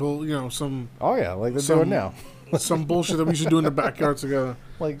backyard, some Oh yeah, like they're some- doing now. some bullshit that we used to do in the backyard together.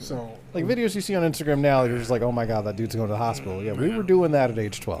 Like So like videos you see on Instagram now, you're just like, oh my god, that dude's going to the hospital. Yeah, we were doing that at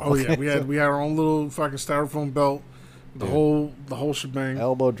age 12. oh yeah, we had our own little fucking styrofoam belt, the whole shebang.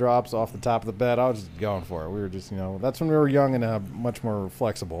 Elbow drops off the top of the bed. I was just going for it. We were just, that's when we were young and much more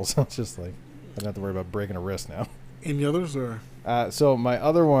flexible. So it's just like, I don't have to worry about breaking a wrist now. Any others or? So my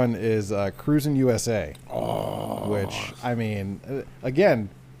other one is Cruising USA. Oh. Which, I mean, again,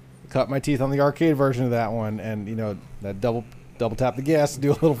 cut my teeth on the arcade version of that one. And, that double tap the gas to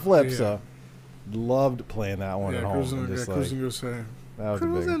do a little flip. Yeah. So loved playing that one at home. And just like, Cruising USA. that was a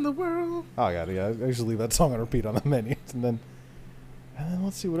Cruising big... the world. Oh, yeah. I usually leave that song on repeat on the menus. And then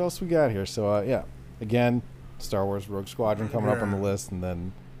let's see what else we got here. So, yeah. Again, Star Wars Rogue Squadron coming up on the list. And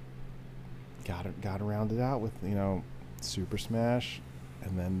then got to round it out with, Super Smash.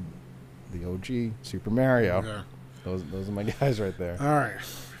 And then the OG, Super Mario. Yeah. Those are my guys right there. All right.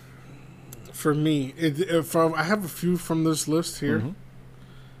 For me, I have a few from this list here,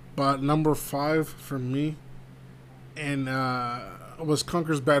 but number 5 for me, and was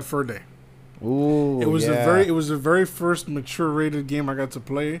Conker's Bad Fur Day. Ooh, It was yeah. it was the very first mature rated game I got to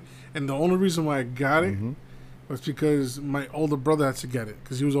play, and the only reason why I got it was because my older brother had to get it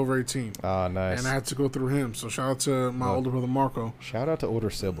because he was over 18, Oh, nice. and I had to go through him. So shout out to my older brother Marco. Shout out to older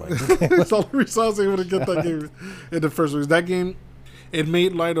siblings. That's the only reason I was able to get that game in the first place. That game, it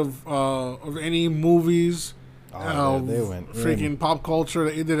made light of any movies, they went freaking in. pop culture.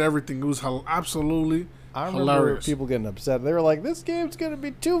 It did everything. It was absolutely I remember hilarious. people getting upset. They were like, "This game's gonna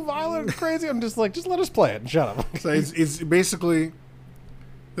be too violent and crazy." I'm just like, "Just let us play it and shut up." So it's basically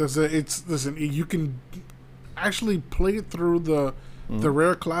listen. You can actually play it through the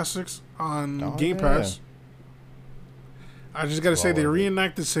rare classics on Oh, Game yeah. Pass. I just gotta say Well they worth it.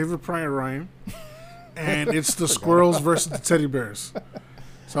 reenacted Saving Private Ryan, and it's the squirrels versus the teddy bears.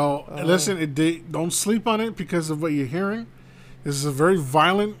 So listen, don't sleep on it because of what you're hearing. This is a very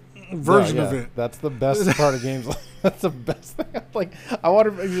violent version of it. That's the best part of games. That's the best thing. Like, I want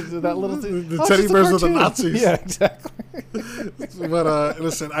to that little The it's teddy just a bears with the cartoon. Nazis. Yeah, exactly. But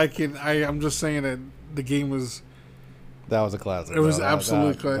listen, I'm just saying that the game was. That was a classic. It was No,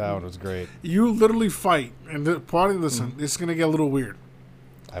 absolutely that classic. one was great. You literally fight, and listen, it's gonna get a little weird.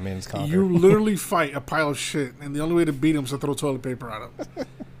 I mean, it's Conker. You literally fight a pile of shit, and the only way to beat him is to throw toilet paper at him.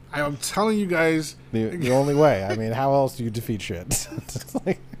 I'm telling you guys. the only way. I mean, how else do you defeat shit? It's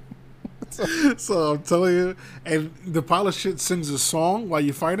like, So I'm telling you, and the pile of shit sings a song while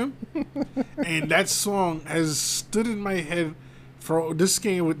you fight him, and that song has stood in my head for this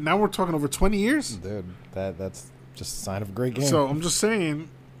game. Now we're talking over 20 years. dude, that's just a sign of a great game. So I'm just saying,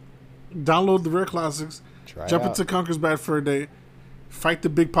 download the rare classics, Try it jump out. into Conker's Bad Fur Day, fight the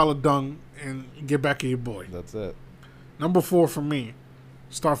big pile of dung, and get back at your boy. That's it. Number 4 for me,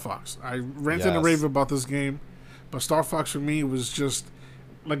 Star Fox. I ranted and Yes. raved about this game, but Star Fox for me was just,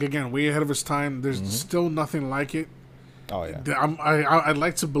 like, again, way ahead of its time. There's still nothing like it. Oh yeah. I'd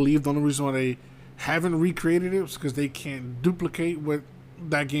like to believe the only reason why they haven't recreated it is because they can't duplicate what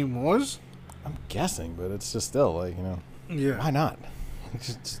that game was. I'm guessing, but it's just still like, Yeah. why not?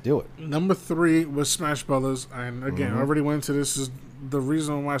 Just do it. Number 3 was Smash Brothers, and again, I already went into this. Is the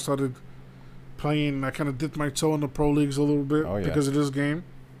reason why I started playing. I kind of dipped my toe in the pro leagues a little bit Oh, yeah. because of this game.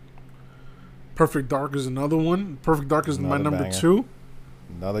 Perfect Dark is another one. Perfect Dark is my Another number banger. 2,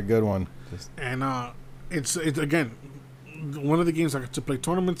 Another good one. Just and it's again one of the games I get to play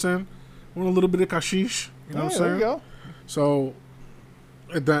tournaments in. Want a little bit of kashish, you know what I'm saying? there you go. So,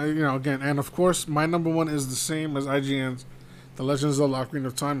 again, and of course, my number 1 is the same as IGN's. The Legends of Ocarina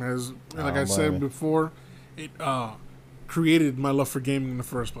of Time has, like I said baby. before, it created my love for gaming in the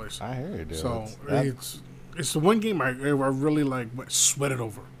first place. I hear you, dude. So That's- it's the one game I really like sweated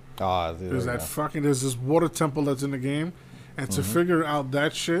over. dude, There's there you there's this water temple that's in the game, and to figure out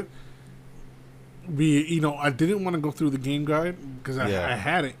that shit, I didn't want to go through the game guide because I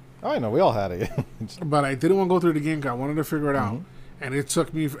had it. Oh, I know. We all had it. But I didn't want to go through the game guide. I wanted to figure it out. Mm-hmm. And it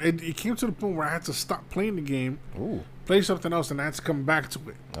took me, it came to the point where I had to stop playing the game, Ooh. play something else, and I had to come back to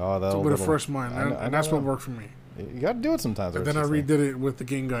it. Oh, that with a fresh mind. And that's what worked for me. You got to do it sometimes. And then I redid it with the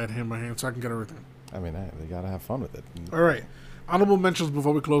game guide in my hand so I can get everything. I mean, they got to have fun with it. All right. Honorable mentions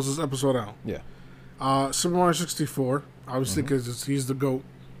before we close this episode out. Yeah. Super Mario 64, obviously, because he's the GOAT.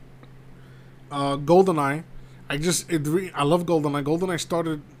 GoldenEye. I love GoldenEye. GoldenEye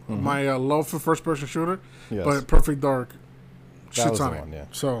started my love for first-person shooter, but Perfect Dark shits on it. Yeah.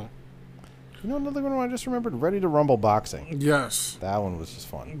 So, another one I just remembered, Ready to Rumble Boxing. Yes. That one was just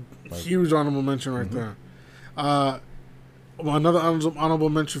fun. Huge honorable mention right there. Another honorable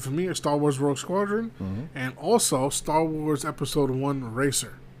mention for me is Star Wars Rogue Squadron, and also Star Wars Episode 1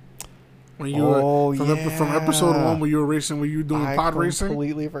 Racer. When you were from Episode 1, when you were racing, when you were doing pod racing. I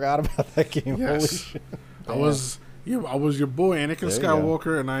completely forgot about that game. Yes. Holy shit. I was your boy, Anakin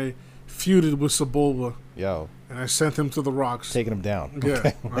Skywalker, and I feuded with Sebulba. Yo. And I sent him to the rocks. Taking him down.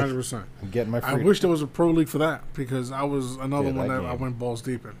 Yeah, 100%. I'm getting my freedom. I wish there was a pro league for that, because I was another one that I went balls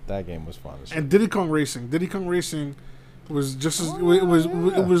deep in. That game was fun. And Diddy Kong Racing. Diddy Kong Racing was just as it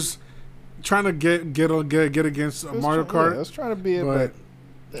was trying to get against Mario Kart. I was trying to be it, but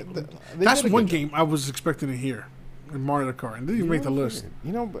that's one game I was expecting to hear in Mario Kart, and didn't even make the list.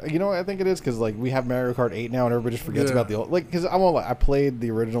 You know, I think it is because like we have Mario Kart 8 now, and everybody just forgets about the old. Like, because I played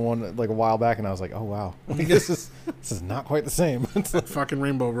the original one like a while back, and I was like, oh wow, like, this is not quite the same. Fucking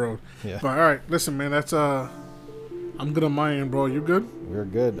Rainbow Road. Yeah. But all right, listen, man, that's I'm good on my end, bro. You good? We're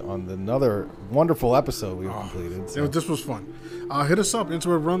good on another wonderful episode we've completed. So. This was fun. Hit us up,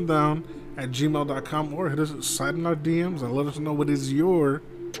 interwebrundown@gmail.com, or hit us slide in our DMs and let us know what is your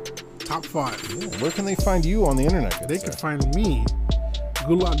top 5. Yeah, where can they find you on the internet? They can find me,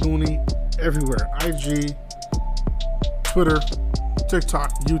 Gulak Goonie, everywhere. IG, Twitter,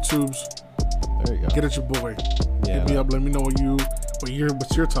 TikTok, YouTubes. There you go. Get at your boy. Yeah, Hit me up. Let me know what's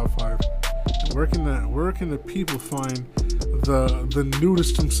your top 5. And where can the people find the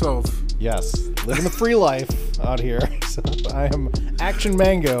nudist himself? Yes, living the free life out here. So I am Action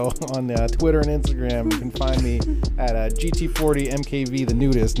Mango on Twitter and Instagram. You can find me at GT40MKV the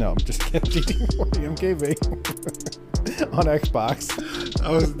nudist. No, I'm just kidding. GT40MKV on Xbox.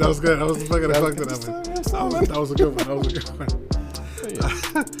 That was good. I was not gonna fuck that one. That was a good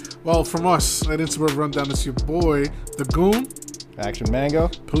one. Well, from us at Instagram Rundown, it's your boy, the Goon. Action Mango.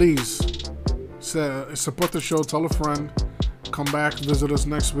 Please support the show. Tell a friend. Come back, visit us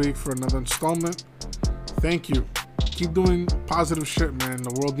next week for another installment. Thank you. Keep doing positive shit, man.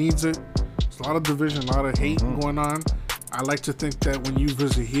 The world needs it. There's a lot of division, a lot of hate going on. I like to think that when you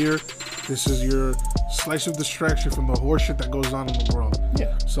visit here, this is your slice of distraction from the horse shit that goes on in the world.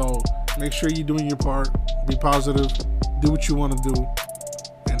 Yeah. So make sure you're doing your part. Be positive. Do what you want to do.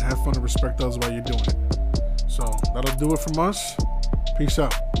 And have fun and respect others while you're doing it. So that'll do it from us. Peace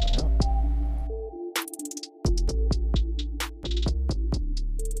out.